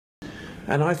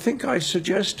And I think I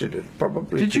suggested it,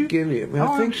 probably Did to you? Gilliam.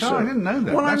 Oh, I think so. I didn't know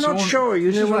that. Well, I'm not sure.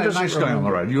 You this know, is one like doesn't nice going on the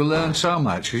remember. road. You'll learn so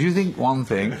much because you think one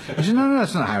thing. You say, no,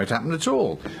 that's not how it happened at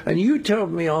all. And you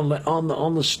told me on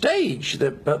the stage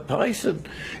that Python,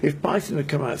 if Python had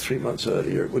come out 3 months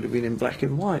earlier, it would have been in black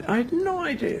and white. I had no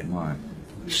idea. Right.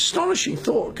 Astonishing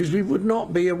thought, because we would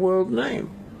not be a world name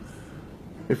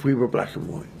if we were black and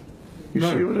white. You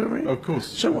see what I mean? Of course.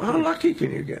 So how lucky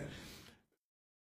can you get?